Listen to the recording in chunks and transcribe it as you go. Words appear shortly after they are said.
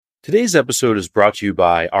Today's episode is brought to you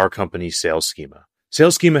by our company, Sales Schema.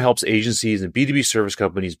 Sales Schema helps agencies and B2B service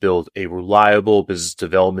companies build a reliable business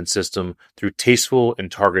development system through tasteful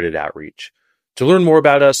and targeted outreach. To learn more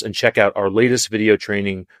about us and check out our latest video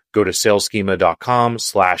training, go to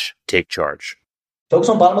saleschema.com/takecharge. Focus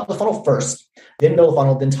on bottom of the funnel first, then middle of the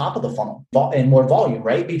funnel, then top of the funnel, and more volume,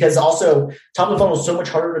 right? Because also top of the funnel is so much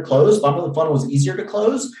harder to close. Bottom of the funnel is easier to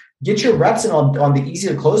close. Get your reps in on the easy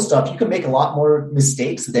to close stuff. You can make a lot more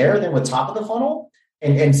mistakes there than with top of the funnel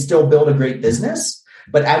and still build a great business.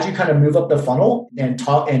 But as you kind of move up the funnel and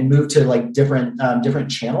move to like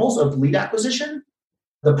different channels of lead acquisition,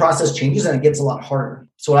 the process changes and it gets a lot harder.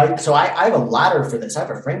 So I have a ladder for this. I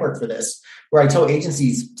have a framework for this where I tell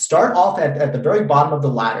agencies start off at the very bottom of the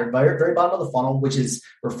ladder, very bottom of the funnel, which is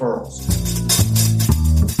referrals.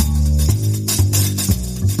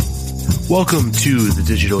 Welcome to the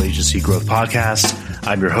Digital Agency Growth Podcast.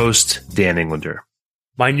 I'm your host, Dan Englander.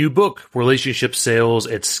 My new book, Relationship Sales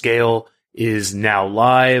at Scale, is now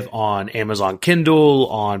live on Amazon Kindle,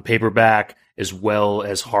 on paperback, as well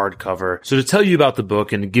as hardcover. So to tell you about the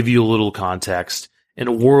book and to give you a little context, in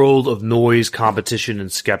a world of noise, competition, and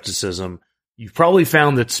skepticism, you've probably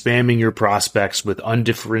found that spamming your prospects with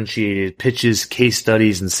undifferentiated pitches, case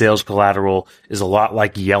studies, and sales collateral is a lot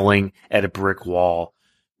like yelling at a brick wall.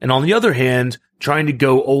 And on the other hand, trying to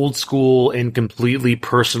go old school and completely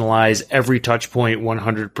personalize every touch point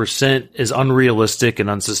 100% is unrealistic and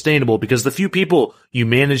unsustainable because the few people you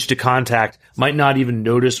manage to contact might not even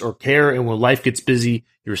notice or care. And when life gets busy,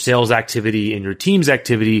 your sales activity and your team's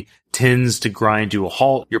activity tends to grind to a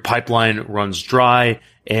halt. Your pipeline runs dry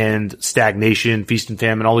and stagnation, feast and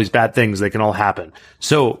famine, all these bad things, they can all happen.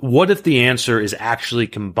 So what if the answer is actually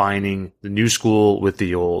combining the new school with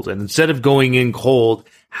the old? And instead of going in cold,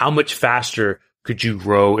 how much faster could you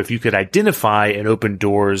grow if you could identify and open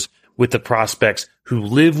doors with the prospects who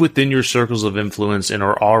live within your circles of influence and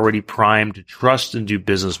are already primed to trust and do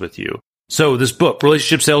business with you? So this book,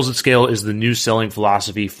 Relationship Sales at Scale, is the new selling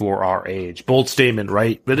philosophy for our age. Bold statement,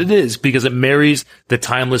 right? But it is, because it marries the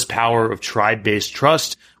timeless power of tribe-based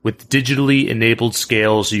trust with digitally enabled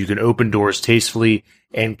scale so you can open doors tastefully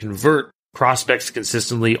and convert prospects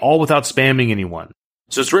consistently, all without spamming anyone.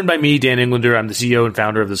 So it's written by me, Dan Englander. I'm the CEO and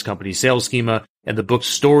founder of this company, Sales Schema, and the book's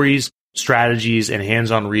stories, strategies, and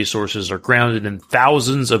hands-on resources are grounded in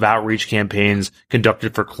thousands of outreach campaigns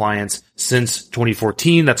conducted for clients since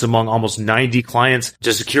 2014. That's among almost 90 clients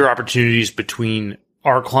to secure opportunities between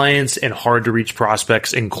our clients and hard-to-reach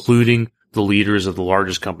prospects, including the leaders of the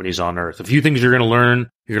largest companies on earth. A few things you're going to learn.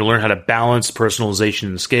 You're going to learn how to balance personalization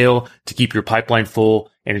and scale to keep your pipeline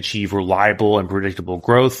full and achieve reliable and predictable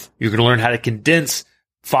growth. You're going to learn how to condense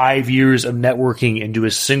 5 years of networking into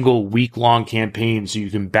a single week-long campaign so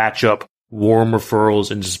you can batch up warm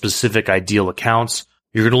referrals into specific ideal accounts.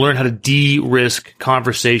 You're going to learn how to de-risk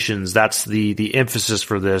conversations. That's the emphasis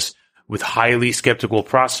for this, with highly skeptical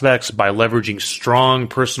prospects by leveraging strong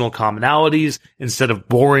personal commonalities instead of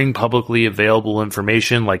boring publicly available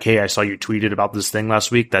information like, hey, I saw you tweeted about this thing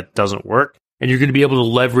last week. That doesn't work. And you're going to be able to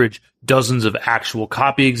leverage dozens of actual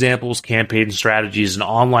copy examples, campaign strategies, and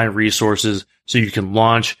online resources so you can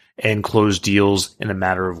launch and close deals in a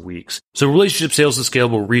matter of weeks. So Relationship Sales at Scale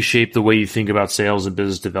will reshape the way you think about sales and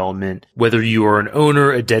business development, whether you are an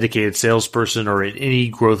owner, a dedicated salesperson, or in any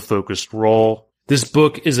growth-focused role. This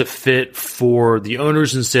book is a fit for the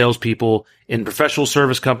owners and salespeople in professional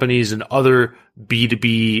service companies and other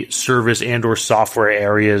B2B service and or software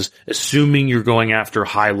areas, assuming you're going after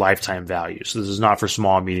high lifetime value. So this is not for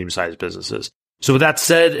small and medium-sized businesses. So with that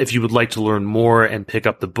said, if you would like to learn more and pick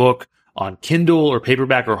up the book on Kindle or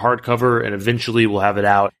paperback or hardcover, and eventually we'll have it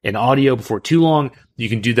out in audio before too long, you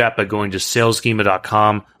can do that by going to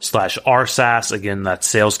saleschema.com/RSAS. Again,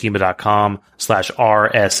 that's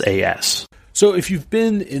saleschema.com/RSAS. So if you've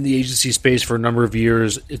been in the agency space for a number of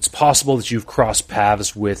years, it's possible that you've crossed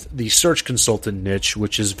paths with the search consultant niche,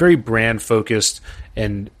 which is very brand focused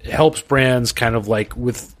and helps brands kind of like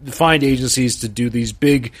find agencies to do these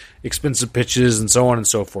big, expensive pitches and so on and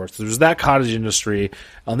so forth. So there's that cottage industry.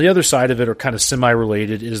 On the other side of it, or kind of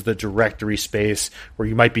semi-related, is the directory space where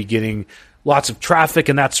you might be getting lots of traffic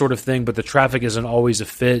and that sort of thing, but the traffic isn't always a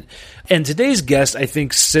fit. And today's guest, I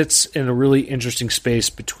think, sits in a really interesting space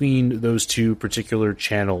between those two particular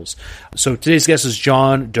channels. So today's guest is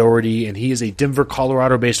John Doherty, and he is a Denver,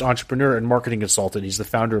 Colorado-based entrepreneur and marketing consultant. He's the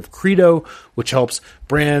founder of Credo, which helps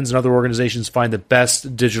brands and other organizations find the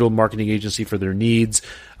best digital marketing agency for their needs.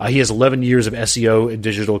 He has 11 years of SEO and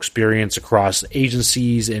digital experience across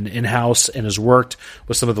agencies and in-house, and has worked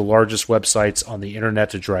with some of the largest websites on the internet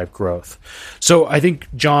to drive growth. So I think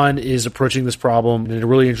John is approaching this problem in a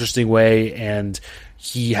really interesting way, and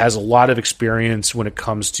He has a lot of experience when it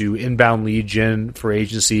comes to inbound lead gen for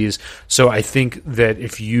agencies. So I think that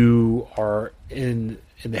if you are in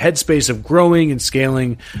the headspace of growing and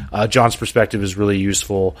scaling, John's perspective is really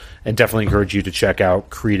useful, and definitely encourage you to check out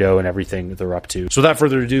Credo and everything that they're up to. So without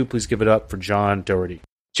further ado, please give it up for John Doherty.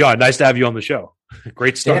 John, nice to have you on the show.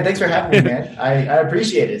 Great start. Dan, thanks for having me, man. I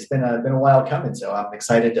appreciate it. It's been a while coming, so I'm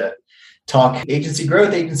excited to talk agency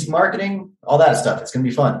growth, agency marketing, all that stuff. It's going to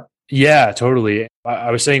be fun. Yeah, totally.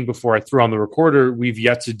 I was saying before I threw on the recorder, we've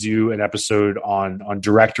yet to do an episode on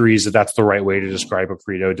directories, if that's the right way to describe what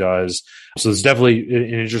Credo does. So it's definitely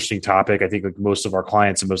an interesting topic. I think like most of our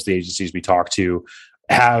clients and most of the agencies we talk to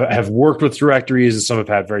have worked with directories, and some have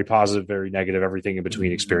had very positive, very negative, everything in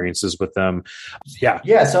between experiences with them.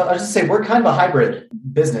 Yeah. So I was just say we're kind of a hybrid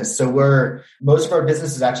business. So most of our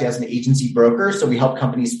business is actually as an agency broker. So we help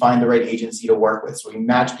companies find the right agency to work with. So we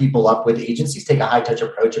match people up with agencies, take a high touch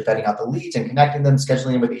approach of vetting out the leads and connecting them,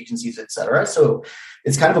 scheduling them with agencies, et cetera. So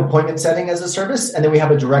it's kind of appointment setting as a service. And then we have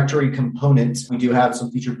a directory component. We do have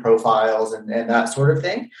some featured profiles and that sort of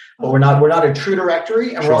thing, but we're not a true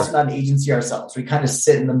directory, and we're also not an agency ourselves. We kind of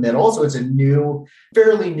sit in the middle. So it's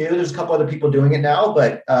fairly new. There's a couple other people doing it now,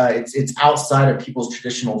 but it's outside of people's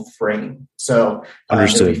traditional frame. So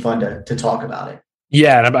it'll be fun to talk about it.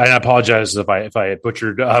 Yeah, and I apologize if I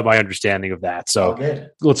butchered my understanding of that. So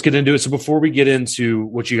let's get into it. So before we get into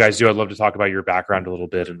what you guys do, I'd love to talk about your background a little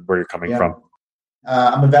bit and where you're coming from.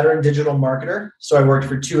 I'm a veteran digital marketer. So I worked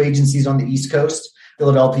for two agencies on the East Coast,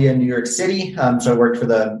 Philadelphia and New York City. So I worked for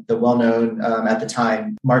the well-known, at the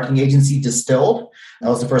time, marketing agency Distilled. I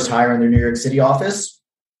was the first hire in their New York City office.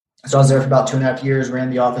 So I was there for about 2.5 years,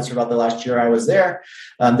 ran the office for about the last year I was there.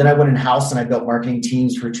 Then I went in-house and I built marketing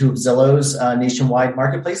teams for two of Zillow's nationwide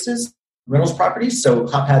marketplaces, rentals properties, so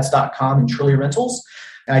hotpads.com and Truly Rentals.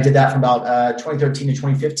 And I did that from about 2013 to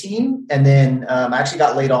 2015. And then I actually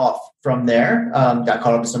got laid off from there, got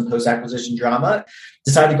caught up in some post-acquisition drama,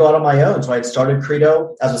 decided to go out on my own. So I had started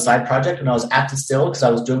Credo as a side project when I was at Distill because I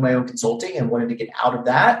was doing my own consulting and wanted to get out of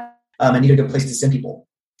that. I needed a place to send people.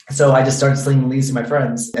 So I just started slinging leads to my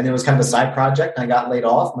friends, and it was kind of a side project. And I got laid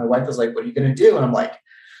off. My wife was like, "What are you going to do?" And I'm like,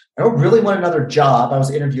 "I don't really want another job." I was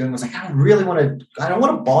interviewing. I was like, I don't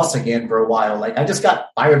want a boss again for a while. Like I just got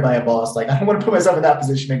fired by a boss. Like I don't want to put myself in that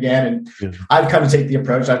position again. And I've come to take the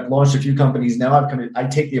approach. I've launched a few companies now. I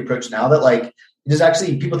take the approach now that like, there's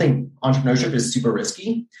actually, people think entrepreneurship is super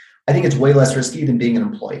risky. I think it's way less risky than being an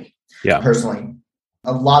employee. Yeah. Personally,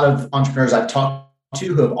 a lot of entrepreneurs I've talked to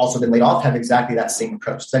who have also been laid off have exactly that same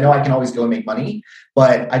approach. So I know I can always go and make money,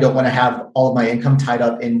 but I don't want to have all of my income tied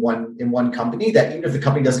up in one company that even if the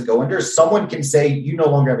company doesn't go under, someone can say you no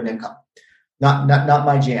longer have an income. Not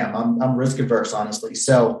my jam. I'm risk averse, honestly.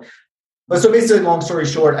 So basically, long story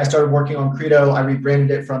short, I started working on Credo. I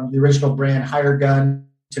rebranded it from the original brand Hire Gun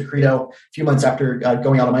to Credo a few months after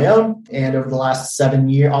going out on my own. And over the last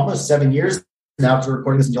almost 7 years, now, because we're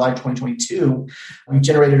recording this in July 2022, we've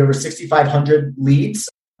generated over 6,500 leads.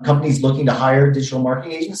 Companies looking to hire digital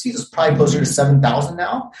marketing agencies is probably closer to 7,000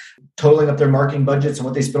 now. Totaling up their marketing budgets and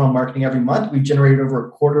what they spend on marketing every month, we've generated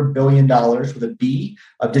over $250 million with a B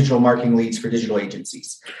of digital marketing leads for digital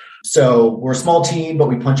agencies. So we're a small team, but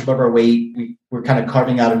we punch above our weight. We're kind of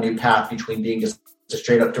carving out a new path between being just a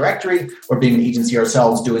straight up directory or being an agency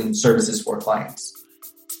ourselves doing services for clients.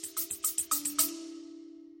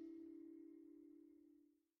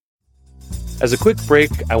 As a quick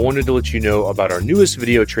break, I wanted to let you know about our newest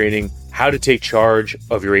video training, How to Take Charge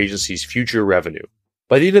of Your Agency's Future Revenue.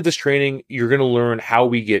 By the end of this training, you're going to learn how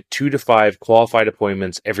we get 2 to 5 qualified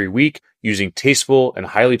appointments every week using tasteful and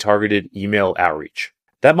highly targeted email outreach.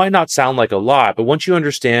 That might not sound like a lot, but once you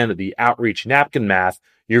understand the outreach napkin math,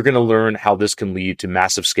 you're going to learn how this can lead to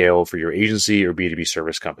massive scale for your agency or B2B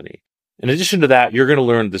service company. In addition to that, you're going to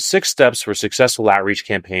learn the 6 steps for successful outreach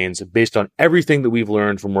campaigns based on everything that we've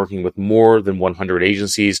learned from working with more than 100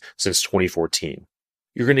 agencies since 2014.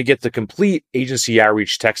 You're going to get the complete agency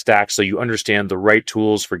outreach tech stack so you understand the right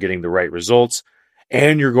tools for getting the right results.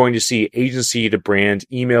 And you're going to see agency to brand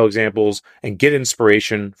email examples and get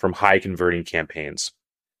inspiration from high converting campaigns.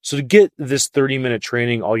 So to get this 30-minute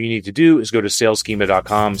training, all you need to do is go to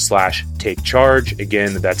saleschema.com/take charge.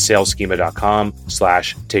 Again, that's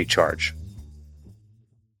saleschema.com/take charge.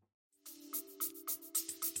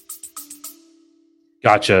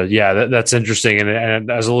 Gotcha. Yeah, that's interesting. And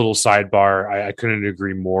as a little sidebar, I couldn't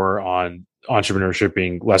agree more on entrepreneurship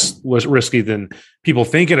being less risky than people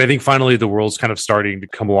think. And I think finally the world's kind of starting to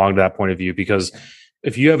come along to that point of view because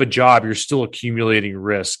if you have a job, you're still accumulating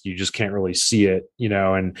risk. You just can't really see it,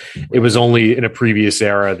 and it was only in a previous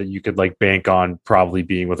era that you could like bank on probably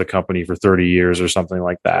being with a company for 30 years or something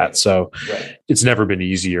like that. So it's never been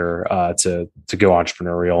easier to go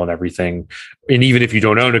entrepreneurial and everything. And even if you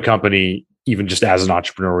don't own a company, even just as an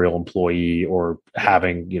entrepreneurial employee or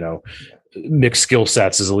having, mixed skill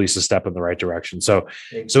sets is at least a step in the right direction. So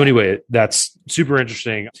anyway, that's super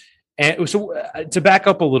interesting. And so to back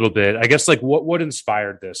up a little bit, I guess like what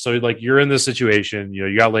inspired this? So like you're in this situation,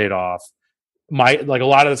 you got laid off. Like a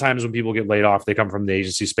lot of the times when people get laid off, they come from the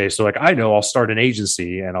agency space. So like, I know I'll start an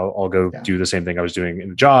agency and I'll go do the same thing I was doing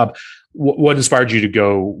in a job. What inspired you to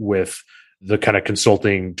go with the kind of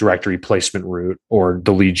consulting directory placement route or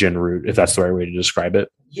the lead gen route, if that's the right way to describe it?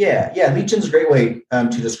 Yeah. Lead gen is a great way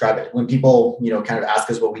to describe it. When people, kind of ask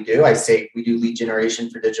us what we do, I say we do lead generation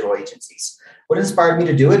for digital agencies. What inspired me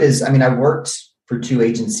to do it is, I worked for 2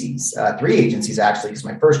 agencies, 3 agencies actually, because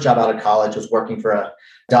my first job out of college was working for a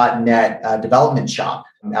 .NET development shop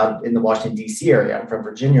out in the Washington, D.C. area. I'm from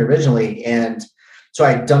Virginia originally. And so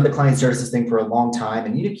I'd done the client services thing for a long time,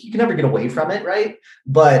 and you can never get away from it, right?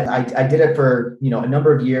 But I did it for a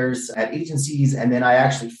number of years at agencies, and then I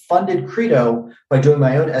actually funded Credo by doing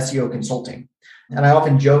my own SEO consulting. And I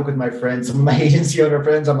often joke with my friends, some of my agency owner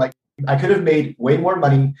friends, I'm like, I could have made way more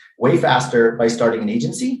money, way faster by starting an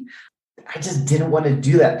agency. I just didn't want to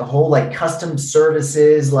do that. The whole like custom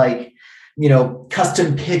services, like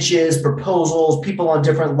custom pitches, proposals, people on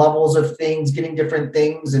different levels of things, getting different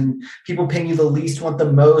things, and people paying you the least want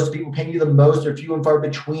the most, people paying you the most are few and far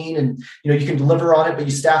between. And, you can deliver on it, but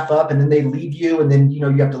you staff up and then they leave you. And then, you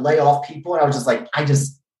have to lay off people. And I was just like, I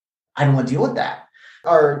don't want to deal with that.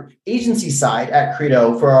 Our agency side at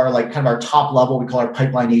Credo for our like kind of our top level, we call our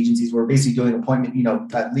pipeline agencies. We're basically doing appointment,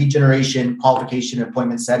 lead generation, qualification,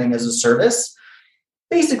 appointment setting as a service.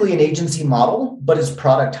 Basically an agency model, but it's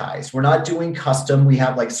productized. We're not doing custom. We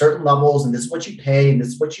have like certain levels and this is what you pay and this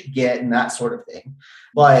is what you get and that sort of thing.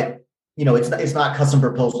 But, it's not custom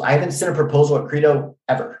proposals. I haven't sent a proposal at Credo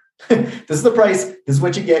ever. This is the price. This is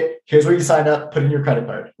what you get. Here's where you sign up, put in your credit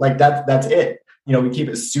card. Like that's it. We keep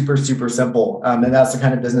it super, super simple. And that's the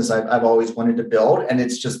kind of business I've always wanted to build. And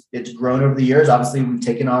it's grown over the years. Obviously we've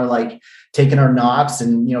taken our knocks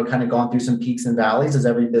and, kind of gone through some peaks and valleys as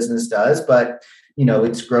every business does, but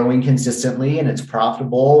it's growing consistently and it's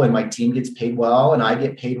profitable and my team gets paid well and I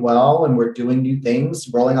get paid well and we're doing new things,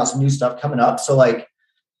 rolling out some new stuff coming up. So like,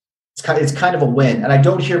 it's kind of a win. And I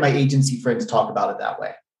don't hear my agency friends talk about it that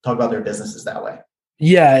way, talk about their businesses that way.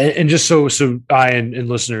 Yeah. And just so I and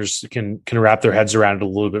listeners can wrap their heads around it a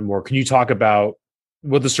little bit more. Can you talk about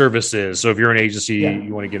what the service is? So if you're an agency,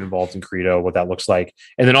 you want to get involved in Credo, what that looks like.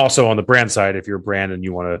 And then also on the brand side, if you're a brand and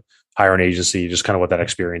you want to hire an agency, just kind of what that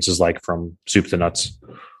experience is like from soup to nuts.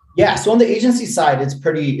 Yeah. So on the agency side, it's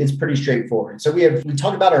pretty straightforward. So we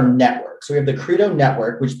talk about our network. So we have the Credo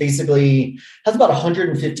network, which basically has about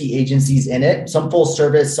 150 agencies in it, some full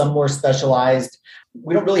service, some more specialized.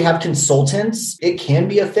 We don't really have consultants. It can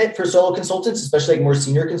be a fit for solo consultants, especially like more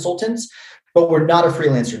senior consultants, but we're not a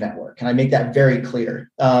freelancer network. And I make that very clear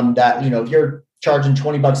that, if you're charging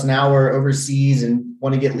 $20 an hour overseas and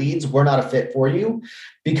want to get leads, we're not a fit for you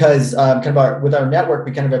because with our network,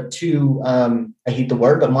 we kind of have 2, I hate the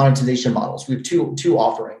word, but monetization models. We have two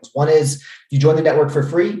offerings. One is you join the network for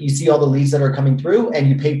free. You see all the leads that are coming through and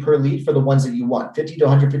you pay per lead for the ones that you want, $50 to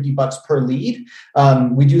 $150 per lead.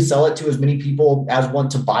 We do sell it to as many people as want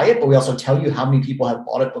to buy it, but we also tell you how many people have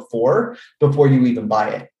bought it before you even buy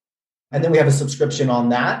it. And then we have a subscription on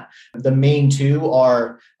that. The main 2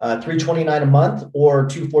 are $329 a month or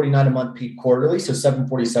 $249 a month quarterly, so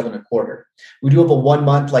 $747 a quarter. We do have a 1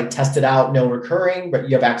 month test it out, no recurring, but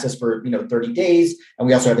you have access for 30 days. And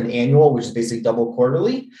we also have an annual, which is basically double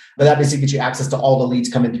quarterly. But that basically gets you access to all the leads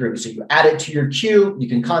coming through. So you add it to your queue. You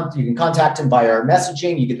can contact them via our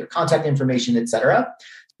messaging. You get their contact information, et cetera.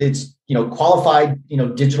 It's, qualified,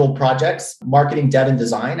 digital projects, marketing, dev, and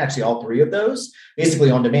design, actually all 3 of those,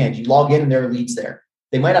 basically on demand. You log in and there are leads there.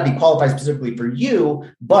 They might not be qualified specifically for you,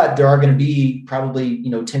 but there are going to be probably,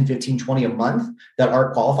 10, 15, 20 a month that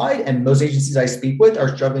are qualified. And most agencies I speak with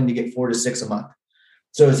are struggling to get 4 to 6 a month.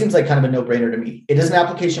 So it seems like kind of a no-brainer to me. It is an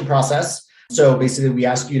application process. So basically we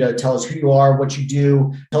ask you to tell us who you are, what you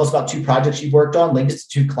do, tell us about 2 projects you've worked on, link us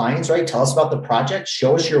to 2 clients, right? Tell us about the project,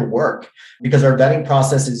 show us your work, because our vetting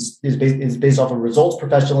process is based off of results,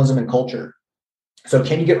 professionalism, and culture. So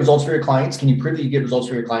can you get results for your clients? Can you prove that you get results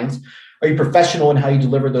for your clients? Are you professional in how you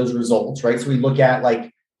deliver those results, right? So we look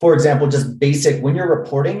at for example, just basic, when you're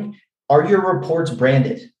reporting, are your reports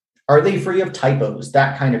branded? Are they free of typos?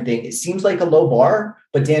 That kind of thing. It seems like a low bar,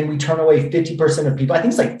 But Dan, we turn away 50% of people. I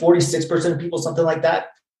think it's like 46% of people, something like that,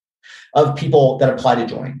 of people that apply to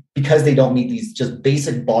join because they don't meet these just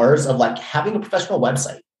basic bars of like having a professional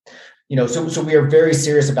website. So we are very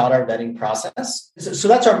serious about our vetting process. So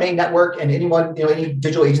that's our main network. And anyone, any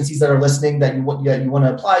digital agencies that are listening that you want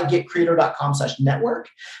to apply, getcreator.com/network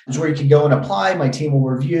is where you can go and apply. My team will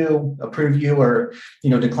review, approve you, or,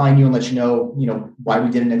 decline you and let you know, why we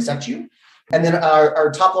didn't accept you. And then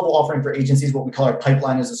our top level offering for agencies, what we call our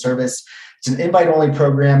pipeline as a service. It's an invite only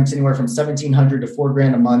program. It's anywhere from $1,700 to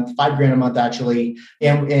 $4,000 a month, $5,000 a month actually,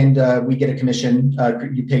 and we get a commission.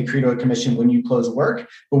 You pay Credo a commission when you close work,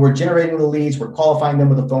 but we're generating the leads, we're qualifying them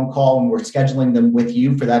with a phone call, and we're scheduling them with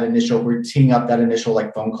you for that initial. We're teeing up that initial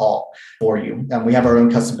phone call for you, and we have our own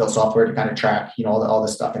custom built software to kind of track all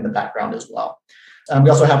this stuff in the background as well. We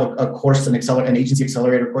also have a course, an agency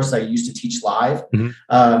accelerator course that I used to teach live,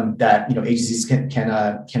 that agencies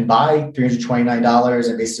can buy $329,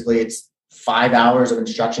 and basically it's 5 hours of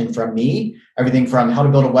instruction from me, everything from how to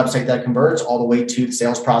build a website that converts all the way to the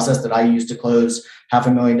sales process that I used to close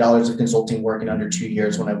 $500,000 of consulting work in under 2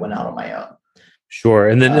 years when I went out on my own. Sure.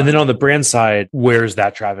 And then on the brand side, where's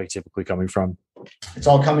that traffic typically coming from? It's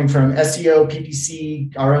all coming from SEO,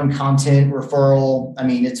 PPC, our own content, referral. I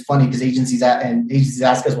mean, it's funny because agencies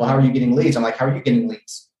ask us, well, how are you getting leads? I'm like, how are you getting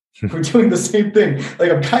leads? We're doing the same thing.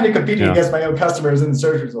 I'm kind of competing against my own customers in the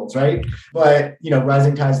search results, right? But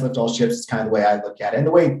rising tides lift all ships is kind of the way I look at it, and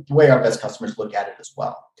the way our best customers look at it as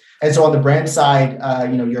well. And so on the brand side,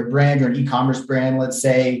 you're a brand, you're an e-commerce brand, let's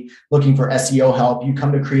say, looking for SEO help. You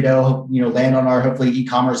come to Credo, land on our hopefully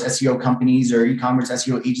e-commerce SEO companies or e-commerce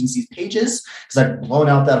SEO agencies pages, because I've blown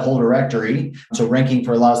out that whole directory. So ranking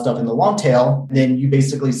for a lot of stuff in the long tail. Then you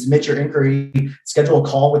basically submit your inquiry, schedule a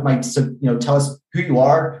call with tell us who you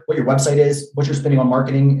are, what your website is, what you're spending on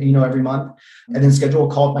marketing, every month, and then schedule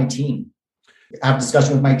a call with my team. Have a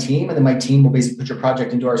discussion with my team, and then my team will basically put your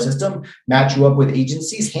project into our system, match you up with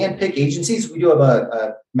agencies, handpick agencies. We do have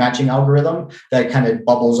a matching algorithm that kind of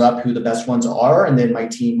bubbles up who the best ones are. And then my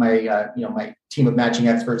team, my team of matching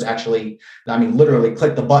experts actually, literally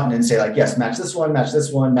click the button and say yes, match this one, match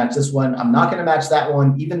this one, match this one. I'm not going to match that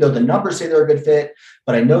one, even though the numbers say they're a good fit,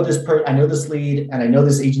 but I know I know this lead, and I know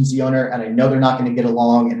this agency owner, and I know they're not going to get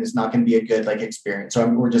along, and it's not going to be a good experience. So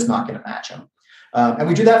we're just not going to match them. And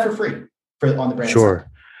we do that for free. On the brand sure side.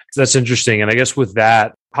 That's interesting. And I guess with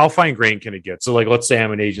that, how fine grained can it get? So let's say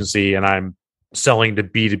I'm an agency and I'm selling to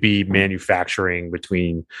B2B manufacturing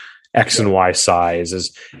between X and Y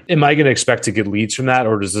size. Am I going to expect to get leads from that?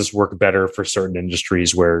 Or does this work better for certain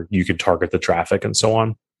industries where you can target the traffic and so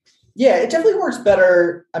on? Yeah, it definitely works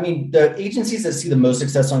better. The agencies that see the most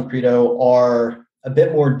success on Credo are a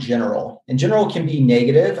bit more general, and general can be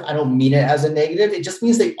negative. I don't mean it as a negative. It just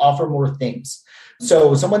means they offer more things.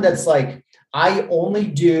 So someone that's I only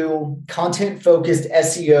do content-focused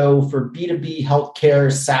SEO for B2B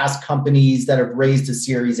healthcare SaaS companies that have raised a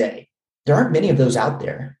Series A. There aren't many of those out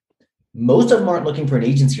there. Most of them aren't looking for an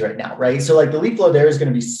agency right now, right? So the lead flow there is going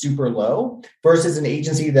to be super low versus an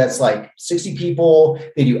agency that's 60 people.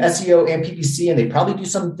 They do SEO and PPC, and they probably do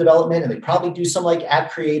some development, and they probably do some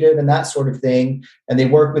ad creative and that sort of thing. And they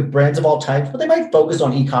work with brands of all types, but they might focus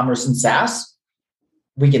on e-commerce and SaaS.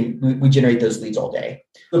 We generate those leads all day.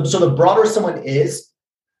 So the broader someone is,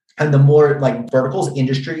 and the more verticals,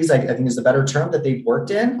 industries, I think is the better term that they've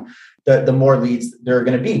worked in, the more leads there are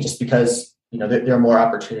going to be, just because there are more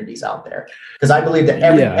opportunities out there. Because I believe that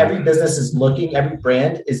every business is looking, every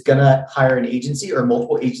brand is going to hire an agency or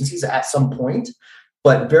multiple agencies at some point,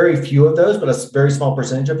 but very few of those, but a very small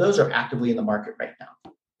percentage of those are actively in the market right now.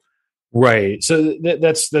 Right. So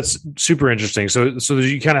that's super interesting. So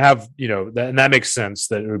you kind of have, and that makes sense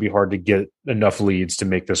that it would be hard to get enough leads to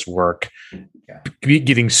make this work,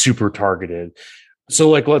 getting super targeted. So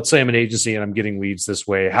let's say I'm an agency and I'm getting leads this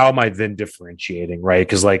way. How am I then differentiating? Right.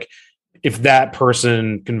 Because if that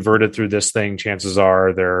person converted through this thing, chances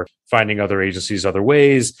are they're finding other agencies other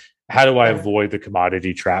ways. How do I avoid the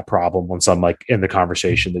commodity trap problem once I'm in the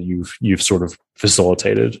conversation that you've sort of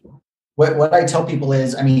facilitated? What I tell people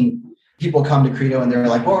is, people come to Credo and they're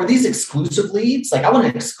like, well, are these exclusive leads? I want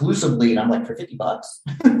an exclusive lead. I'm for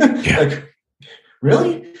 $50.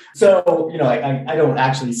 Really? So, I don't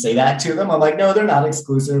actually say that to them. I'm no, they're not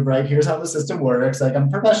exclusive, right? Here's how the system works.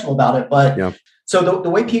 I'm professional about it. But so the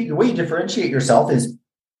way you differentiate yourself is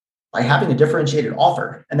by having a differentiated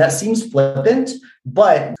offer. And that seems flippant,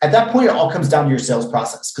 but at that point, it all comes down to your sales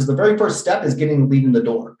process, because the very first step is getting the lead in the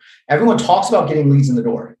door. Everyone talks about getting leads in the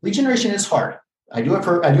door. Lead generation is hard. I do it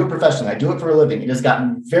professionally. I do it for a living. It has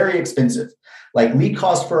gotten very expensive. Lead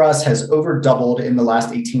cost for us has over doubled in the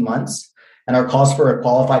last 18 months. and our cost for a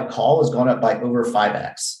qualified call has gone up by over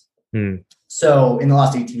 5x. So in the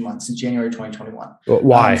last 18 months, since January 2021.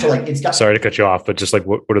 Why? So like it's got. Sorry to cut you off, but just like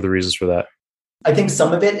what are the reasons for that? I think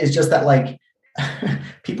some of it is just that like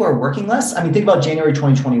people are working less. I mean, think about January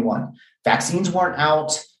 2021. Vaccines weren't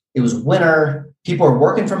out. It was winter. People are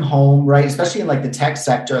working from home, right? Especially in like the tech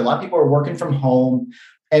sector. A lot of people are working from home.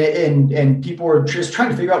 And people were just trying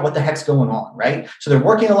to figure out what the heck's going on, right? So they're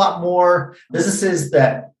working a lot more. Businesses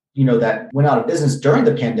that went out of business during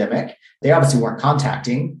the pandemic, they obviously weren't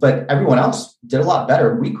contacting, but everyone else did a lot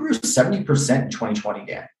better. We grew 70% in 2020,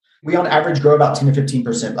 Dan. We on average grow about 10 to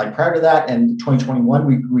 15%. Like prior to that, in 2021,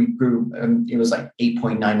 we grew, it was like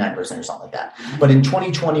 8.99% or something like that. But in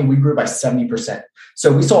 2020, we grew by 70%.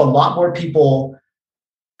 So we saw a lot more people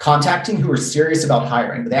contacting who were serious about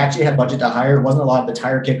hiring, but they actually had budget to hire. It wasn't a lot of the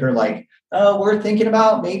tire kicker, like, oh, we're thinking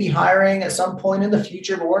about maybe hiring at some point in the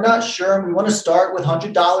future, but we're not sure. And we want to start with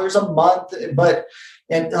 $100 a month,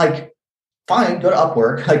 and like, fine, go to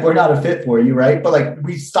Upwork. Like, we're not a fit for you, right? But like,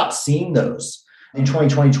 we stopped seeing those in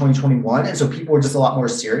 2020, 2021. And so people were just a lot more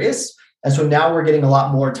serious. And so now we're getting a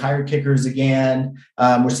lot more tire kickers again.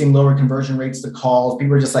 We're seeing lower conversion rates to calls.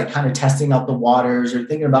 People are just like kind of testing out the waters or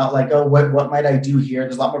thinking about like, oh, what might I do here?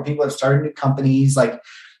 There's a lot more people that have started new companies. Like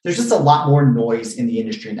there's just a lot more noise in the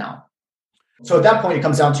industry now. So at that point, it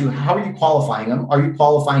comes down to how are you qualifying them? Are you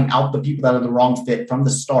qualifying out the people that are the wrong fit from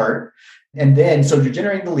the start? And then, so you're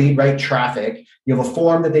generating the lead, right? Traffic. You have a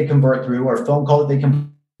form that they convert through or a phone call that they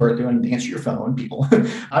convert through and answer your phone, people.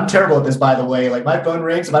 I'm terrible at this, by the way. Like my phone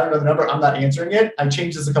rings. If I don't know the number, I'm not answering it. I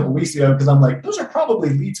changed this a couple of weeks ago because I'm like, those are probably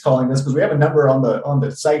leads calling this because we have a number on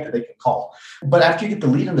the site that they can call. But after you get the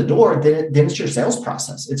lead in the door, then it's your sales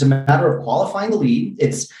process. It's a matter of qualifying the lead.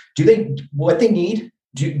 It's what they need.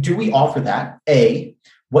 Do we offer that? A,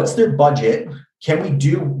 what's their budget?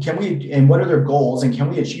 And what are their goals? And can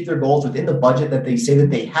we achieve their goals within the budget that they say that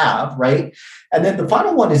they have, right? And then the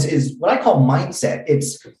final one is what I call mindset.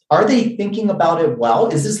 It's, are they thinking about it well?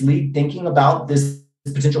 Is this lead thinking about this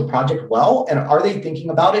potential project well? And are they thinking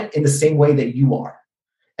about it in the same way that you are?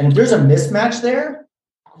 And if there's a mismatch there,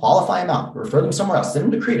 qualify them out, refer them somewhere else, send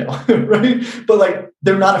them to Credo, right? But like,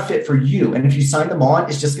 they're not a fit for you. And if you sign them on,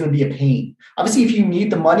 it's just going to be a pain. Obviously, if you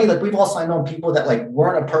need the money, like we've all signed on people that like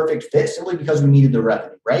weren't a perfect fit simply because we needed the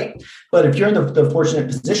revenue, right? But if you're in the fortunate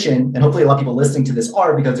position, and hopefully a lot of people listening to this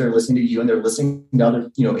are because they're listening to you and they're listening to other,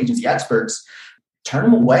 agency experts, turn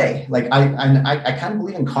them away. Like I kind of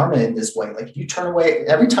believe in karma in this way. Like if you turn away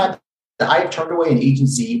every time that I've turned away an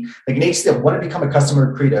agency, like an agency that wanted to become a customer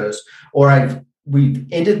of Credo's, or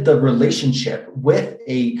we've ended the relationship with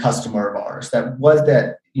a customer of ours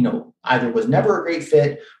that either was never a great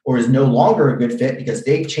fit or is no longer a good fit because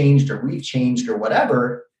they've changed or we've changed or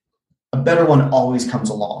whatever, a better one always comes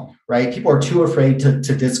along, right? People are too afraid to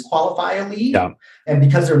disqualify a lead. Yeah. And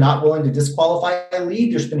because they're not willing to disqualify a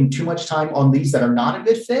lead, they're spending too much time on leads that are not a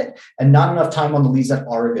good fit and not enough time on the leads that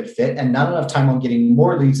are a good fit and not enough time on getting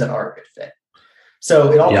more leads that are a good fit.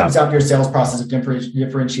 So it all comes down to your sales process of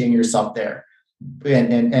differentiating yourself there.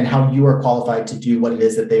 And how you are qualified to do what it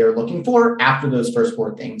is that they are looking for after those first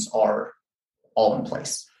four things are all in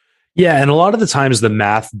place. Yeah. And a lot of the times the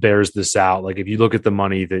math bears this out. Like if you look at the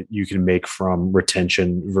money that you can make from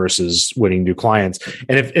retention versus winning new clients.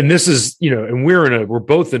 And this is, and we're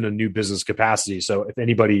both in a new business capacity. So if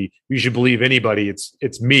anybody, you should believe anybody,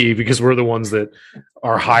 it's me because we're the ones that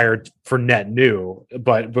are hired for net new.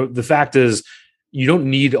 But the fact is, you don't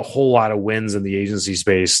need a whole lot of wins in the agency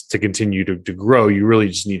space to continue to grow. You really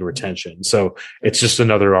just need retention. So it's just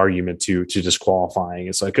another argument to disqualifying.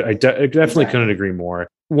 It's like, I definitely couldn't agree more.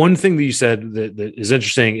 One thing that you said that is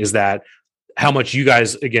interesting is that how much you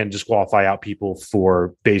guys, again, disqualify out people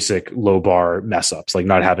for basic low bar mess ups, like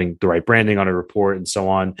not having the right branding on a report and so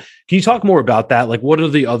on. Can you talk more about that? Like, what are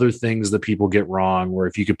the other things that people get wrong, where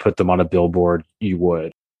if you could put them on a billboard, you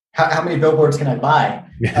would? How many billboards can I buy?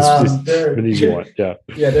 An easy one. Yeah.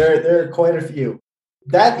 Yeah, there are quite a few.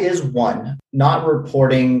 That is one, not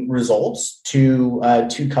reporting results to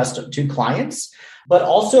clients, but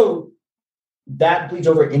also that bleeds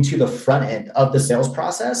over into the front end of the sales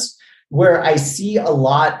process, where I see a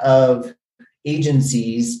lot of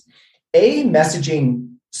agencies,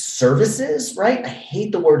 messaging services, right? I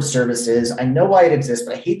hate the word services. I know why it exists,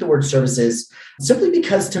 but I hate the word services simply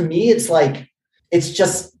because to me, it's like, it's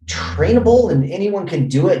just trainable and anyone can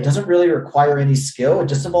do it. It doesn't really require any skill. It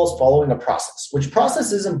just involves following a process, which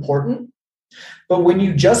process is important. But when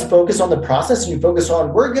you just focus on the process and you focus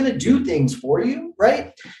on, we're going to do things for you,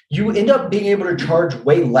 right? You end up being able to charge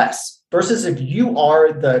way less versus if you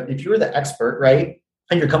were the expert, right?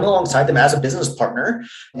 and you're coming alongside them as a business partner,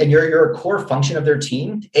 and you're a core function of their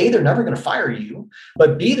team, A, they're never going to fire you,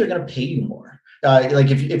 but B, they're going to pay you more. Like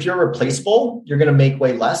if you're replaceable, you're going to make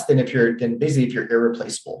way less than if you're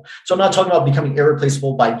irreplaceable. So I'm not talking about becoming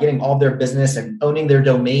irreplaceable by getting all their business and owning their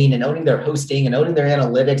domain and owning their hosting and owning their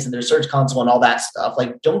analytics and their search console and all that stuff.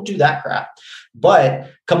 Like, don't do that crap, but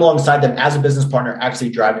come alongside them as a business partner, actually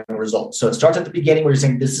driving results. So it starts at the beginning where you're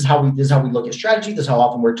saying, this is how we look at strategy. This is how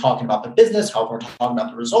often we're talking about the business, how often we're talking about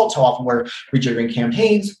the results, how often we're rejiggering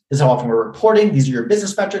campaigns. This is how often we're reporting. These are your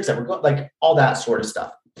business metrics that we're going, like all that sort of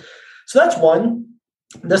stuff. So that's one.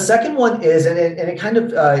 The second one is, and it kind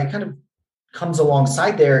of comes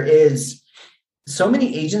alongside there, is so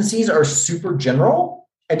many agencies are super general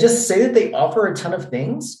and just say that they offer a ton of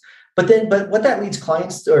things, but what that leads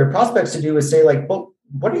clients or prospects to do is say like, well,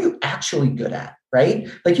 what are you actually good at, right?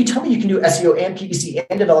 Like you tell me you can do SEO and PPC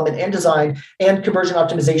and development and design and conversion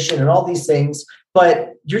optimization and all these things,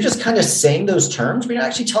 but you're just kind of saying those terms, but you're not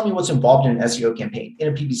actually telling me what's involved in an SEO campaign, in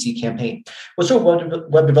a PPC campaign. What sort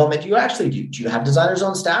of web development do you actually do? Do you have designers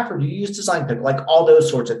on staff or do you use design pick? Like all those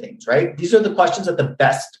sorts of things, right? These are the questions that the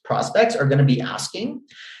best prospects are going to be asking.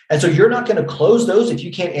 And so you're not going to close those if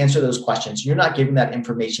you can't answer those questions. You're not giving that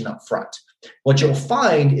information up front. What you'll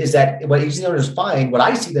find is that what agency owners find, what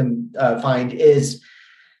I see them find is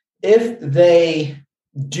if they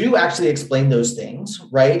do actually explain those things,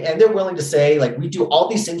 right? And they're willing to say, like, we do all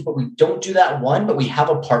these things, but we don't do that one, but we have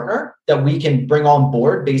a partner that we can bring on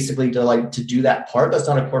board basically to do that part. That's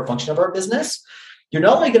not a core function of our business. You're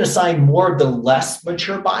not only going to sign more of the less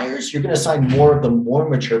mature buyers, you're going to sign more of the more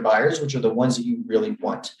mature buyers, which are the ones that you really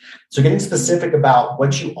want. So getting specific about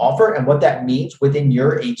what you offer and what that means within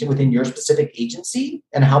your specific agency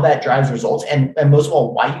and how that drives results. And most of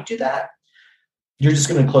all, why you do that, you're just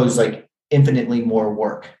going to close like infinitely more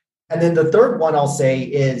work. And then the third one I'll say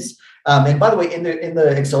is, and by the way, in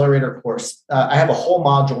the accelerator course, I have a whole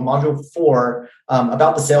module 4,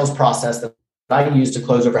 about the sales process that I used to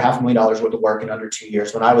close over $500,000 worth of work in under 2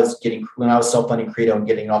 years when I was self-funding Credo and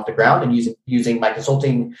getting it off the ground and using my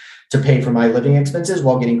consulting to pay for my living expenses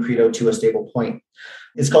while getting Credo to a stable point.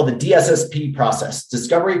 It's called the DSSP process: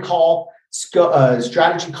 discovery call,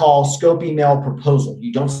 strategy call, scope email, proposal.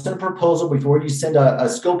 You don't send a proposal before you send a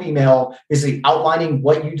scope email, basically outlining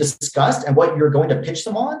what you discussed and what you're going to pitch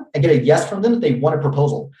them on, and get a yes from them that they want a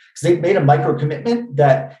proposal. Because they've made a micro commitment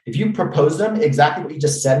that if you propose them exactly what you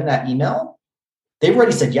just said in that email, they've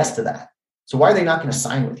already said yes to that. So why are they not going to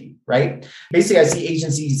sign with you, right? Basically, I see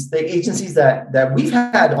agencies that we've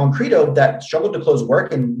had on Credo that struggled to close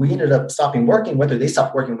work, and we ended up stopping working, whether they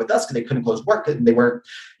stopped working with us because they couldn't close work and they weren't,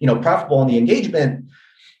 profitable in the engagement,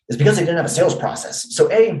 is because they didn't have a sales process.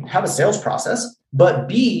 So A, have a sales process, but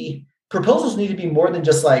B, proposals need to be more than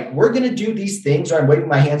just like, we're going to do these things, or I'm waving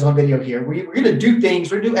my hands on video here. We're going to do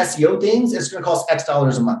things, we're going to do SEO things. It's going to cost X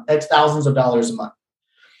dollars a month, X thousands of dollars a month.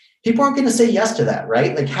 People aren't going to say yes to that,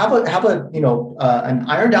 right? Like have an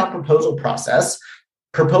ironed out proposal process.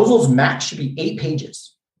 Proposals max should be 8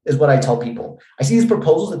 pages is what I tell people. I see these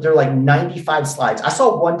proposals that they're like 95 slides. I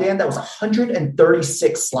saw one, Dan, that was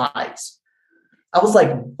 136 slides. I was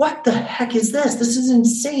like, what the heck is this? This is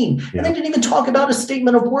insane. Yeah. And they didn't even talk about a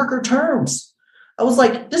statement of work or terms. I was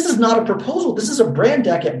like, this is not a proposal. This is a brand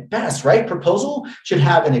deck at best, right? Proposal should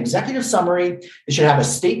have an executive summary. It should have a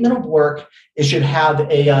statement of work. It should have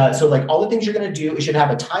all the things you're going to do. It should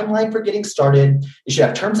have a timeline for getting started. It should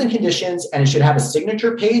have terms and conditions, and it should have a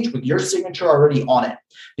signature page with your signature already on it.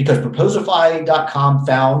 Because Proposalify.com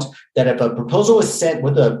found that if a proposal is sent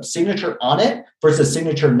with a signature on it versus a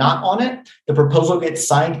signature not on it, the proposal gets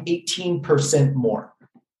signed 18% more.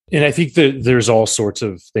 And I think that there's all sorts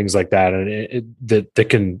of things like that, and that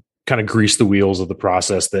can kind of grease the wheels of the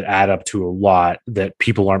process that add up to a lot that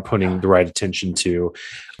people aren't putting the right attention to.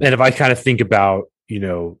 And if I kind of think about,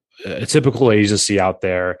 a typical agency out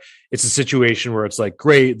there, it's a situation where it's like,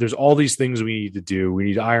 great, there's all these things we need to do. We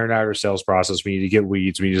need to iron out our sales process. We need to get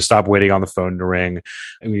leads. We need to stop waiting on the phone to ring.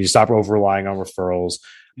 And we need to stop over-relying on referrals.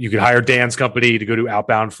 You could hire Dan's company to go do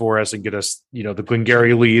outbound for us and get us, the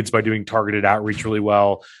Glengarry leads by doing targeted outreach really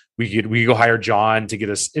well. We could go hire John to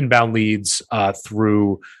get us inbound leads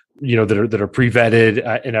through, that are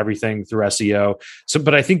pre-vetted and everything through SEO. So,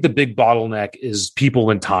 but I think the big bottleneck is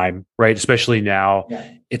people and time, right? Especially now,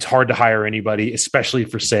 It's hard to hire anybody, especially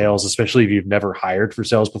for sales, especially if you've never hired for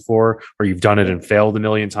sales before, or you've done it and failed a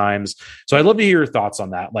million times. So I'd love to hear your thoughts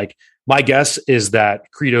on that. Like, my guess is that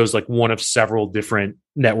Credo is like one of several different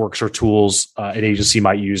networks or tools an agency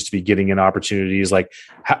might use to be getting in opportunities. Like,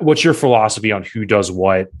 what's your philosophy on who does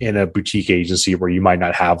what in a boutique agency where you might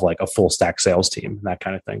not have like a full stack sales team, that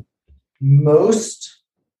kind of thing? Most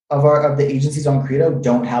of the agencies on Credo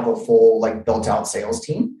don't have a full like built out sales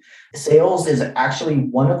team. Sales is actually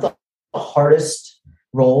one of the hardest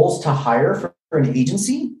roles to hire for an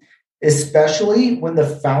agency, especially when the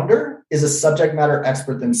founder is a subject matter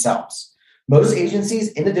expert themselves. Most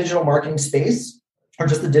agencies in the digital marketing space or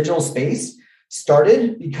just the digital space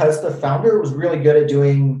started because the founder was really good at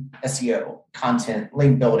doing SEO, content,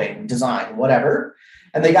 link building, design, whatever.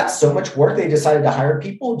 And they got so much work, they decided to hire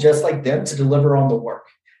people just like them to deliver on the work.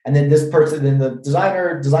 And then this person, then the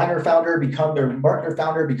designer founder their marketer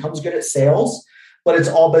founder becomes good at sales, but it's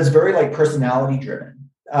very like personality driven.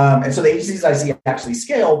 And so the agencies I see actually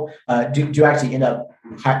scale do actually end up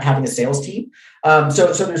having a sales team.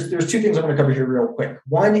 So there's two things I'm going to cover here real quick.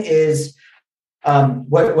 One is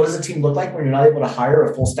what does a team look like when you're not able to hire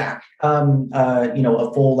a full stack,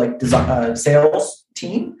 a full like design, sales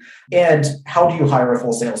team, and how do you hire a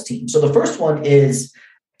full sales team? So the first one is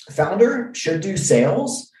founder should do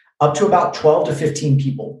sales up to about 12 to 15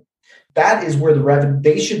 people. That is where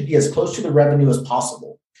they should be as close to the revenue as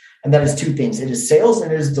possible. And that is two things. It is sales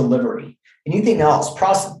and it is delivery. Anything else,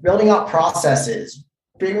 building out processes,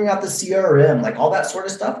 figuring out the CRM, like all that sort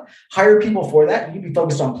of stuff, hire people for that. You need to be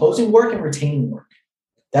focused on closing work and retaining work.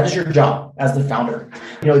 That is your job as the founder.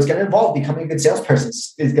 It's going to involve becoming a good salesperson.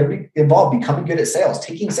 It's going to involve becoming good at sales,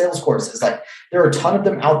 taking sales courses. Like there are a ton of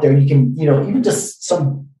them out there. You can, even just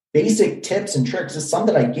some basic tips and tricks, just some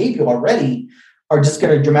that I gave you already, are just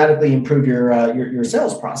going to dramatically improve your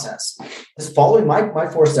sales process. Just following my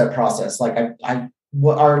 4-step process. Like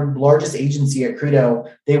our largest agency at Credo,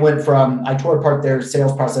 I tore apart their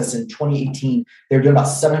sales process in 2018. They were doing about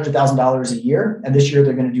 $700,000 a year. And this year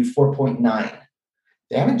they're going to do 4.9.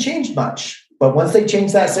 They haven't changed much, but once they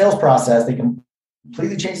changed that sales process, they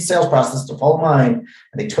completely changed the sales process to follow mine,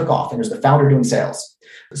 and they took off. And there's the founder doing sales.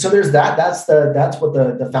 So there's that. That's what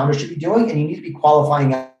the founder should be doing. And you need to be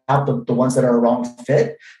qualifying out the ones that are a wrong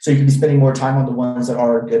fit. So you can be spending more time on the ones that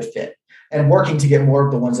are a good fit and working to get more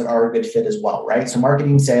of the ones that are a good fit as well, right? So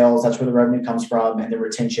marketing, sales, that's where the revenue comes from, and the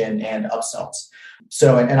retention and upsells.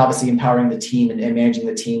 So, and obviously empowering the team and managing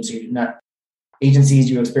the team. So you're not agencies,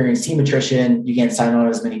 you experience team attrition, you can't sign on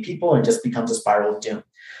as many people, and it just becomes a spiral of doom.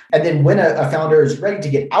 And then when a founder is ready to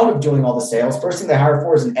get out of doing all the sales, first thing they hire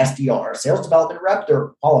for is an SDR, sales development rep,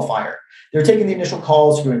 or qualifier. They're taking the initial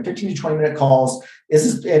calls, doing 15 to 20-minute calls,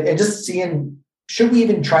 and just seeing, should we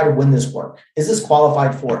even try to win this work? Is this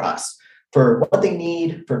qualified for us? For what they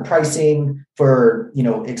need, for pricing, for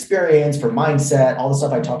experience, for mindset, all the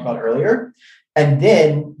stuff I talked about earlier. And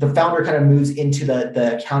then the founder kind of moves into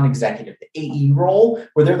the account executive, the AE role,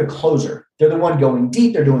 where they're the closer. They're the one going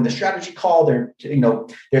deep. They're doing the strategy call. They're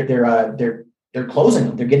closing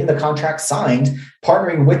them. They're getting the contract signed,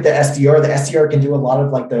 partnering with the SDR. The SDR can do a lot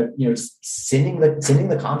of like sending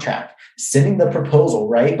the contract, sending the proposal,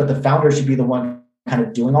 right? But the founder should be the one kind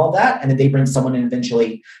of doing all that. And then they bring someone in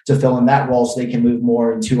eventually to fill in that role so they can move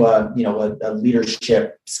more into a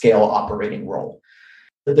leadership scale operating role.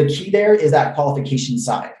 The key there is that qualification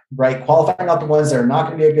side, right? Qualifying out the ones that are not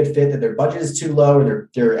going to be a good fit, that their budget is too low,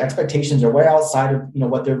 or their expectations are way outside of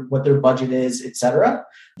what their budget is, et cetera.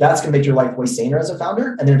 That's going to make your life way saner as a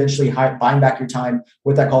founder. And then eventually buying back your time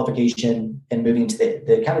with that qualification and moving to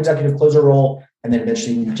the account executive closer role, and then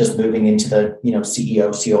eventually just moving into the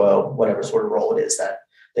CEO, COO, whatever sort of role it is that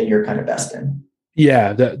you're kind of best in.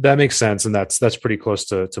 Yeah, that makes sense. And that's pretty close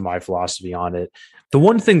to my philosophy on it. The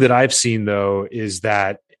one thing that I've seen, though, is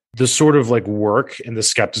that the sort of like work and the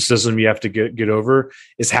skepticism you have to get over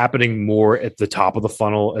is happening more at the top of the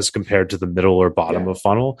funnel as compared to the middle or bottom of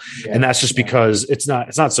funnel. Yeah. And that's just because it's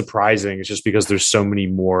not surprising. It's just because there's so many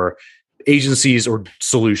more agencies or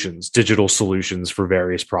digital solutions for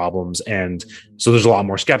various problems. And so there's a lot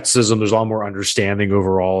more skepticism. There's a lot more understanding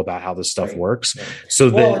overall about how this stuff works. Right.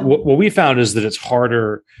 So what we found is that it's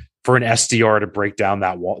harder for an SDR to break down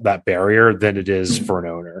that barrier than it is for an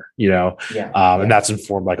owner, and that's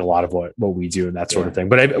informed like a lot of what we do and that sort of thing.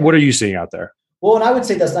 But what are you seeing out there? Well, and I would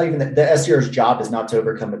say that's not even the SDR's job is not to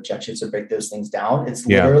overcome objections or break those things down. It's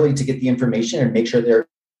literally to get the information and make sure they're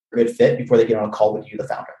a good fit before they get on a call with you, the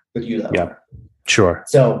founder, owner. Sure.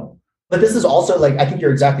 So, but this is also like, I think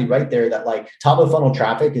you're exactly right there that like top of funnel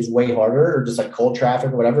traffic is way harder, or just like cold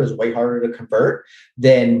traffic or whatever is way harder to convert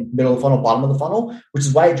than middle of the funnel, bottom of the funnel, which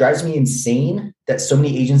is why it drives me insane that so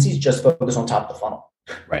many agencies just focus on top of the funnel.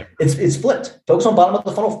 Right. It's flipped. Focus on bottom of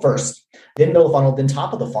the funnel first, then middle of the funnel, then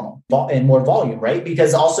top of the funnel, and more volume, right?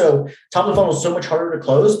 Because also top of the funnel is so much harder to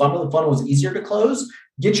close. Bottom of the funnel is easier to close.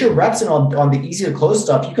 Get your reps in on the easy to close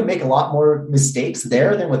stuff. You can make a lot more mistakes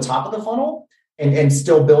there than with top of the funnel and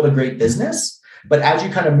still build a great business. But as you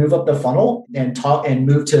kind of move up the funnel and talk and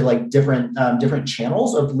move to like different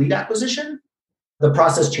channels of lead acquisition, the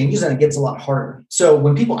process changes and it gets a lot harder. So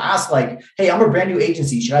when people ask like, hey, I'm a brand new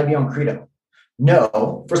agency, should I be on Credo?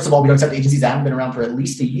 No. First of all, we don't accept agencies that haven't been around for at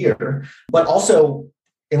least a year. But also,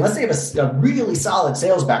 unless they have a really solid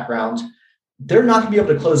sales background, they're not going to be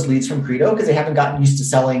able to close leads from Credo because they haven't gotten used to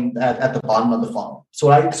selling at the bottom of the funnel. So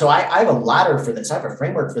I have a ladder for this. I have a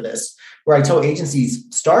framework for this where I tell agencies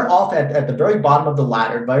start off at the very bottom of the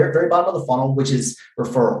ladder, very bottom of the funnel, which is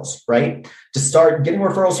referrals, right? To start getting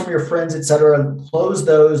referrals from your friends, et cetera, close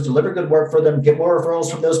those, deliver good work for them, get more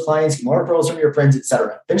referrals from those clients, get more referrals from your friends, et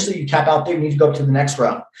cetera. Eventually you cap out there, you need to go up to the next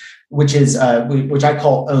round, which is which I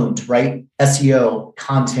call owned, right? SEO,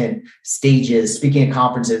 content, stages, speaking at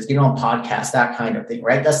conferences, getting on podcasts, that kind of thing,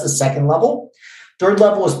 right? That's the second level. Third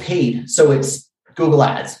level is paid. So it's Google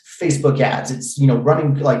ads, Facebook ads. It's,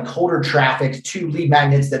 running like colder traffic to lead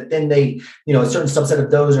magnets that then they, a certain subset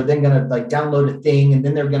of those are then going to like download a thing and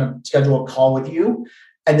then they're going to schedule a call with you.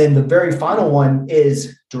 And then the very final one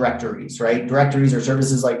is directories, right? Directories are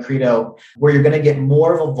services like Credo, where you're going to get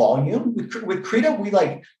more of a volume. With Credo,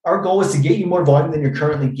 our goal is to get you more volume than you're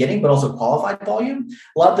currently getting, but also qualified volume.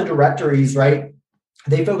 A lot of the directories, right?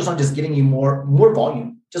 They focus on just getting you more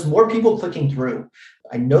volume, just more people clicking through.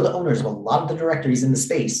 I know the owners of a lot of the directories in the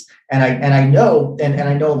space, and I know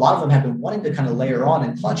a lot of them have been wanting to kind of layer on,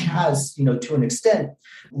 and Clutch has, to an extent,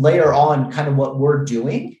 layer on kind of what we're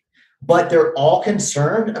doing. But they're all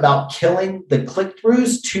concerned about killing the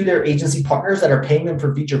click-throughs to their agency partners that are paying them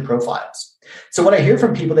for featured profiles. So what I hear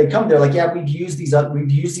from people, they're like, yeah, we've used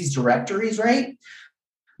these directories, right?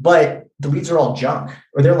 But the leads are all junk.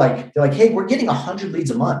 Or they're like, hey, we're getting 100 leads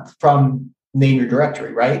a month from name your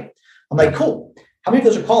directory, right? I'm like, cool. How many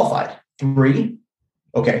of those are qualified? 3.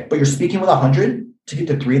 Okay, but you're speaking with 100 to get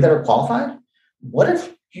to 3 that are qualified? What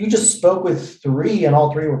if you just spoke with 3 and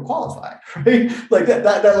all 3 were qualified, right? Like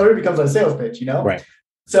that literally becomes a sales pitch, Right.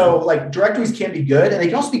 So like directories can be good, and they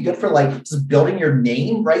can also be good for like just building your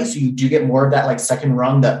name, right? So you do get more of that like second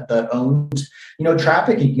rung, the owned,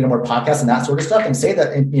 traffic, and you get more podcasts and that sort of stuff, and say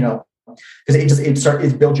that, because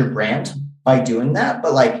it builds your brand by doing that.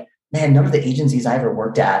 But like, man, none of the agencies I ever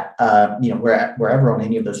worked at, were ever on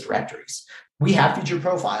any of those directories. We have feature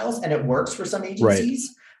profiles and it works for some agencies.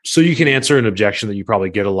 Right. So you can answer an objection that you probably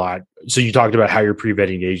get a lot. So you talked about how you're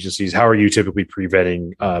pre-vetting agencies. How are you typically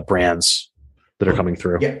pre-vetting brands that are coming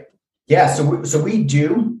through? Yeah. So we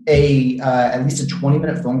do at least a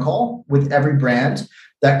 20-minute phone call with every brand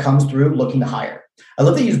that comes through looking to hire. I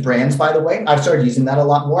love to use brands, by the way. I've started using that a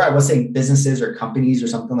lot more. I was saying businesses or companies or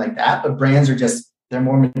something like that, but brands are they're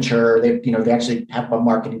more mature. They actually have a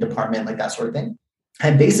marketing department, like that sort of thing.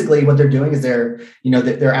 And basically what they're doing is they're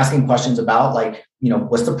asking questions about like,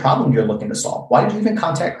 what's the problem you're looking to solve? Why did you even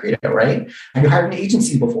contact Credo, right? Have you hired an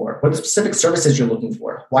agency before? What are the specific services you're looking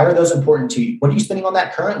for? Why are those important to you? What are you spending on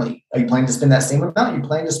that currently? Are you planning to spend that same amount? Are you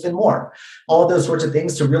planning to spend more? All of those sorts of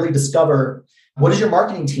things to really discover, what does your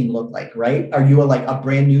marketing team look like, right? Are you a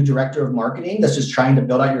brand new director of marketing that's just trying to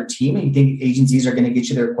build out your team and you think agencies are going to get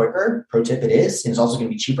you there quicker? Pro tip, it is. And it's also going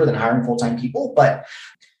to be cheaper than hiring full-time people. But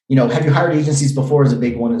have you hired agencies before is a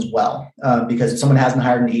big one as well. Because if someone hasn't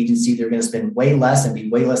hired an agency, they're going to spend way less and be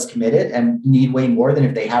way less committed and need way more than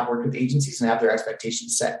if they have worked with agencies and have their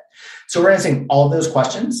expectations set. So we're answering all of those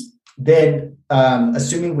questions. Then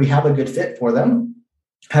assuming we have a good fit for them,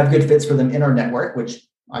 have good fits for them in our network, which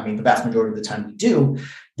the vast majority of the time we do,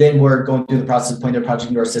 then we're going through the process of putting their project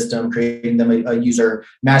into our system, creating them a user,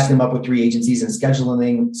 matching them up with 3 agencies and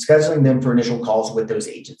scheduling them for initial calls with those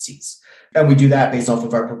agencies. And we do that based off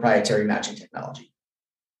of our proprietary matching technology.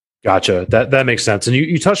 Gotcha. That makes sense. And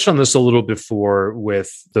you touched on this a little before with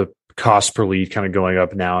the cost per lead kind of going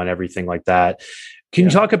up now and everything like that. Can you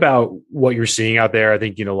talk about what you're seeing out there? I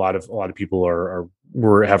think, a lot of people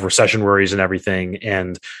have recession worries and everything.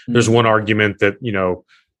 And there's one argument that,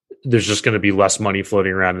 there's just going to be less money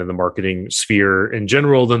floating around in the marketing sphere in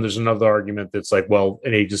general. Then there's another argument that's like, well,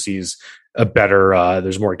 an agency's a better,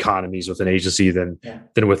 there's more economies with an agency than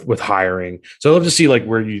with hiring. So I'd love to see like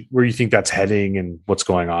where you think that's heading and what's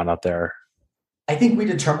going on out there. I think we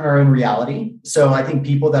determine our own reality. So I think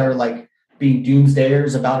people that are like being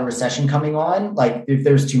doomsdayers about a recession coming on, like if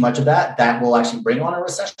there's too much of that will actually bring on a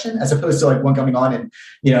recession, as opposed to like one coming on. And,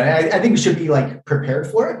 I think we should be like prepared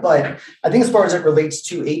for it. But I think as far as it relates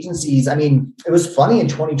to agencies, it was funny in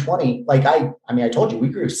 2020. Like I told you, we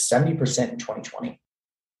grew 70% in 2020.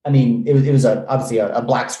 It was obviously a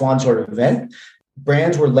black swan sort of event.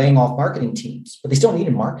 Brands were laying off marketing teams, but they still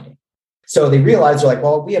needed marketing. So they realized they're like,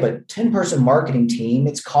 well, we have a 10-person marketing team.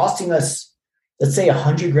 It's costing us let's say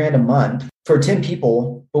 100 grand a month for 10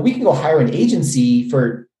 people, but we can go hire an agency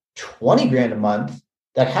for 20 grand a month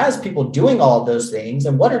that has people doing all of those things.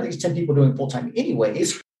 And what are these 10 people doing full time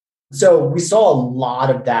anyways? So we saw a lot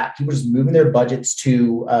of that. People just moving their budgets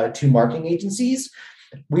to marketing agencies.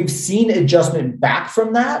 We've seen adjustment back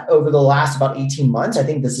from that over the last about 18 months. I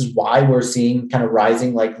think this is why we're seeing kind of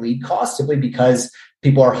rising like lead costs, simply because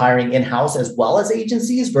people are hiring in-house as well as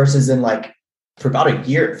agencies versus in like for about a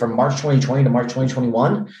year, from March 2020 to March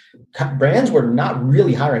 2021, brands were not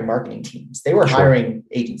really hiring marketing teams. They were hiring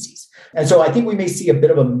agencies. And so I think we may see a bit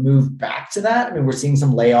of a move back to that. I mean, we're seeing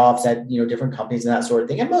some layoffs at, different companies and that sort of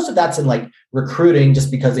thing. And most of that's in like recruiting, just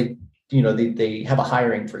because they have a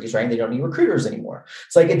hiring freeze, right? And they don't need recruiters anymore.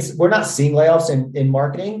 It's we're not seeing layoffs in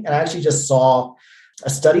marketing. And I actually just saw a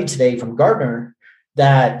study today from Gartner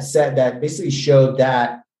that basically showed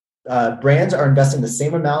that brands are investing the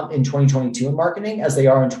same amount in 2022 in marketing as they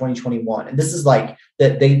are in 2021. And this is like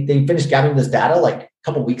that they finished gathering this data like a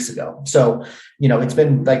couple of weeks ago. So, it's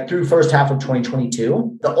been like through first half of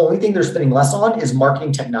 2022. The only thing they're spending less on is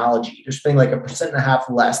marketing technology. They're spending like 1.5%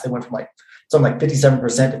 less. They went from something like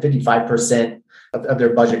 57% to 55% of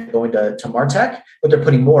their budget going to MarTech, but they're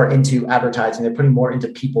putting more into advertising. They're putting more into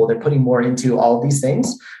people. They're putting more into all of these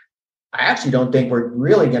things. I actually don't think we're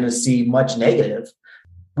really going to see much negative.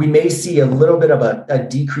 We may see a little bit of a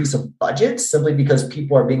decrease of budgets simply because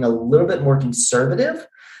people are being a little bit more conservative.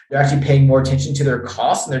 They're actually paying more attention to their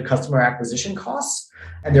costs and their customer acquisition costs,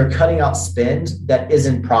 and they're cutting out spend that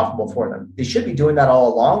isn't profitable for them. They should be doing that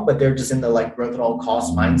all along, but they're just in the like growth at all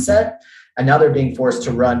costs mindset. And now they're being forced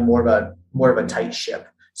to run more of a tight ship.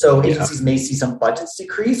 So agencies may see some budgets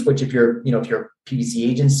decrease, which if you're a PPC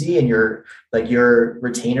agency and your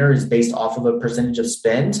retainer is based off of a percentage of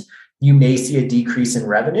spend, you may see a decrease in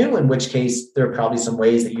revenue, in which case there are probably some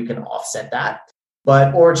ways that you can offset that.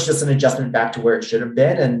 Or it's just an adjustment back to where it should have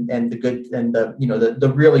been, and the good and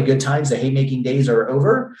the really good times, the haymaking days are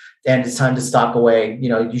over, and it's time to stock away.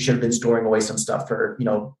 You should have been storing away some stuff for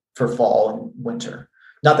fall and winter.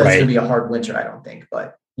 Not that it's going to be a hard winter, I don't think,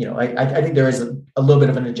 but I think there is a little bit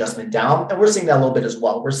of an adjustment down, and we're seeing that a little bit as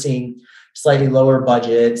well. We're seeing slightly lower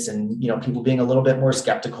budgets and people being a little bit more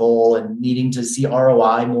skeptical and needing to see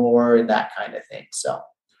ROI more and that kind of thing. So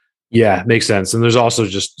yeah, makes sense. And there's also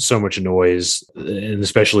just so much noise, and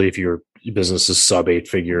especially if your business is sub 8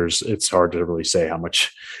 figures, it's hard to really say how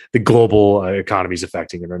much the global economy is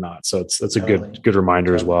affecting it or not. So that's a good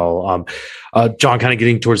reminder as well. John, kind of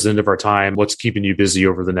getting towards the end of our time, what's keeping you busy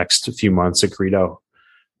over the next few months at Credo?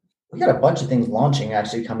 We got a bunch of things launching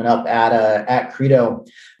actually coming up at Credo.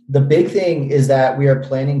 The big thing is that we are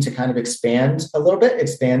planning to kind of expand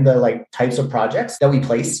the types of projects that we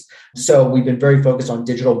place. So we've been very focused on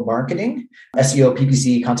digital marketing, SEO,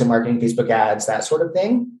 PPC, content marketing, Facebook ads, that sort of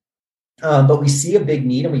thing. But we see a big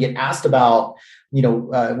need, and we get asked about,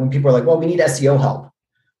 when people are like, well, we need SEO help.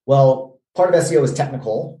 Well, part of SEO is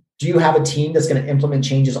technical. Do you have a team that's going to implement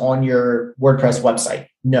changes on your WordPress website?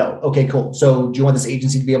 No. Okay, cool. So do you want this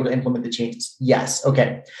agency to be able to implement the changes? Yes.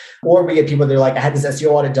 Okay. Or we get people that are like, I had this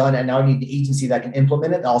SEO audit done and now I need the agency that can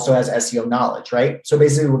implement it that also has SEO knowledge, right? So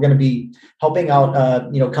basically we're going to be helping out,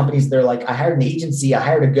 companies that are like, I hired an agency, I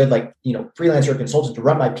hired a good, freelancer or consultant to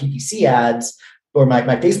run my PPC ads or my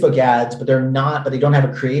Facebook ads, but they don't have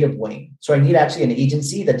a creative wing. So I need actually an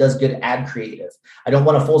agency that does good ad creative. I don't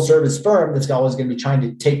want a full service firm that's always going to be trying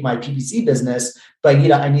to take my PPC business, but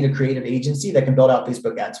I need a creative agency that can build out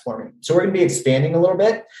Facebook ads for me. So we're going to be expanding a little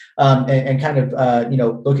bit and kind of,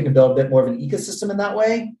 looking to build a bit more of an ecosystem in that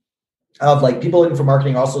way. Of like people looking for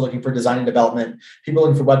marketing, also looking for design and development. People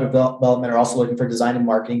looking for web development are also looking for design and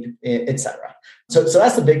marketing, et cetera. So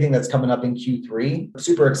that's the big thing that's coming up in Q3.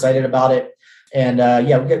 Super excited about it. And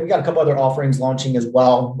we got a couple other offerings launching as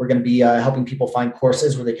well. We're going to be helping people find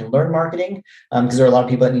courses where they can learn marketing because there are a lot of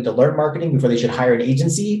people that need to learn marketing before they should hire an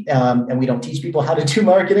agency. And we don't teach people how to do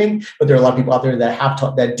marketing, but there are a lot of people out there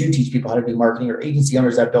that do teach people how to do marketing, or agency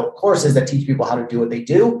owners that built courses that teach people how to do what they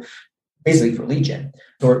do, basically for lead gen.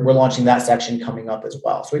 So we're launching that section coming up as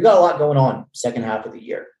well. So we've got a lot going on second half of the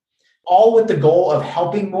year, all with the goal of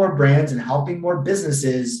helping more brands and helping more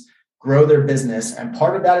businesses grow their business. And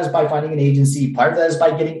part of that is by finding an agency. Part of that is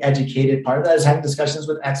by getting educated. Part of that is having discussions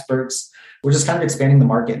with experts. We're just kind of expanding the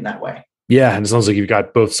market in that way. Yeah. And it sounds like you've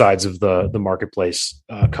got both sides of the marketplace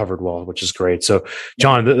covered well, which is great. So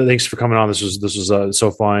John, thanks for coming on. This was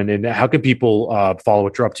so fun. And how can people follow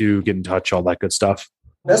what you're up to, get in touch, all that good stuff?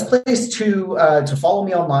 Best place to follow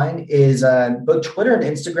me online is both Twitter and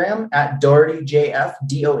Instagram at Doherty JF,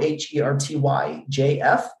 DOHERTY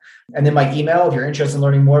JF. And then my email, if you're interested in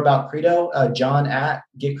learning more about Credo,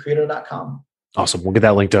 John@getcredo.com. Awesome. We'll get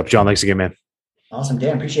that linked up. John, thanks again, man. Awesome,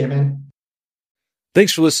 Dan. Appreciate it, man.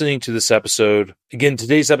 Thanks for listening to this episode. Again,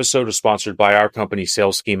 today's episode is sponsored by our company,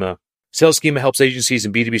 Sales Schema. Sales Schema helps agencies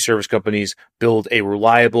and B2B service companies build a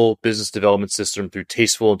reliable business development system through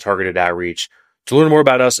tasteful and targeted outreach. To learn more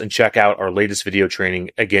about us and check out our latest video training,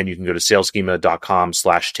 again, you can go to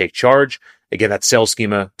saleschema.com/takecharge. Again, that's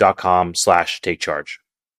saleschema.com/takecharge.